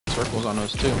circles on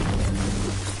us too.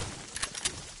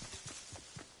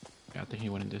 Yeah, I think he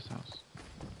went in this house.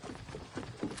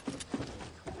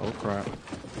 Oh crap.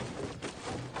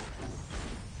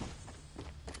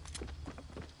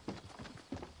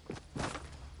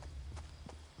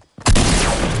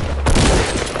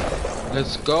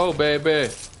 Let's go,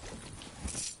 baby.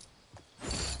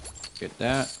 Get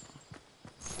that.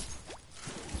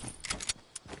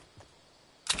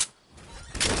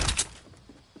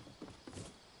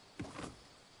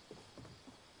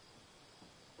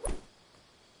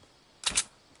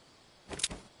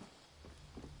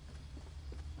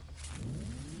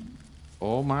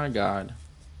 Oh my god.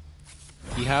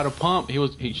 He had a pump.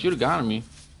 He should have gotten me.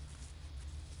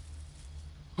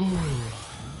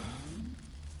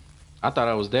 I thought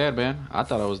I was dead, man. I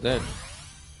thought I was dead.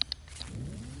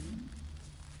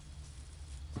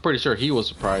 I'm pretty sure he was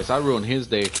surprised. I ruined his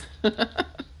day. I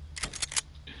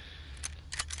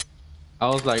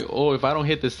was like, oh, if I don't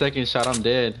hit the second shot, I'm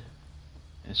dead.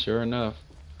 And sure enough.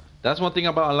 That's one thing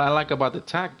I like about the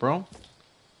tac, bro.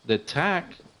 The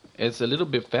tac is a little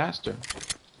bit faster.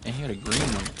 And he had a green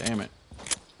one, damn it.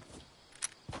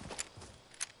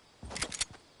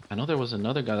 I know there was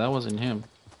another guy, that wasn't him.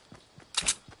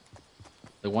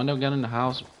 The one that got in the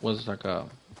house was like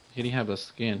he didn't have a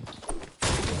skin.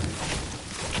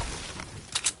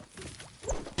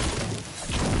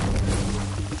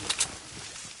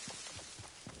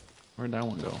 Where'd that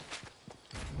one go?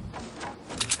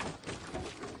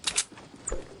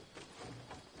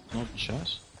 No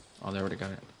chest? Oh, they already got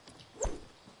it.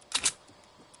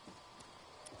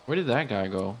 Where did that guy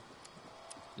go?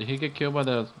 Did he get killed by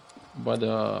the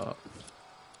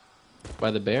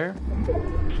bear?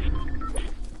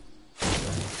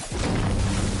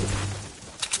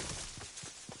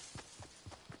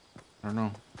 I don't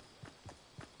know.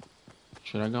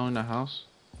 Should I go in the house?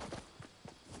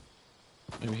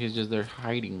 Maybe he's just there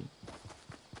hiding.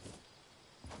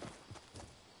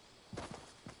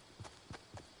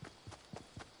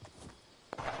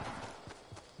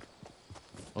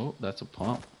 Oh, that's a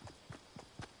pump.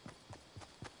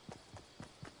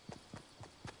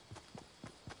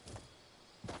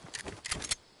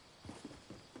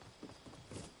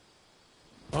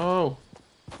 Oh.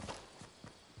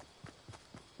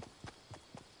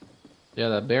 Yeah,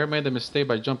 that bear made the mistake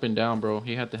by jumping down, bro.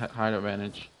 He had the height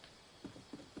advantage.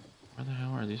 Where the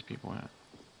hell are these people at?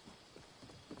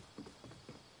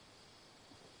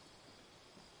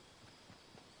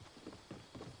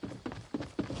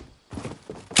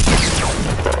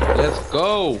 Let's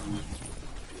go!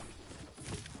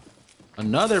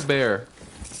 Another bear.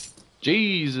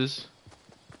 Jesus.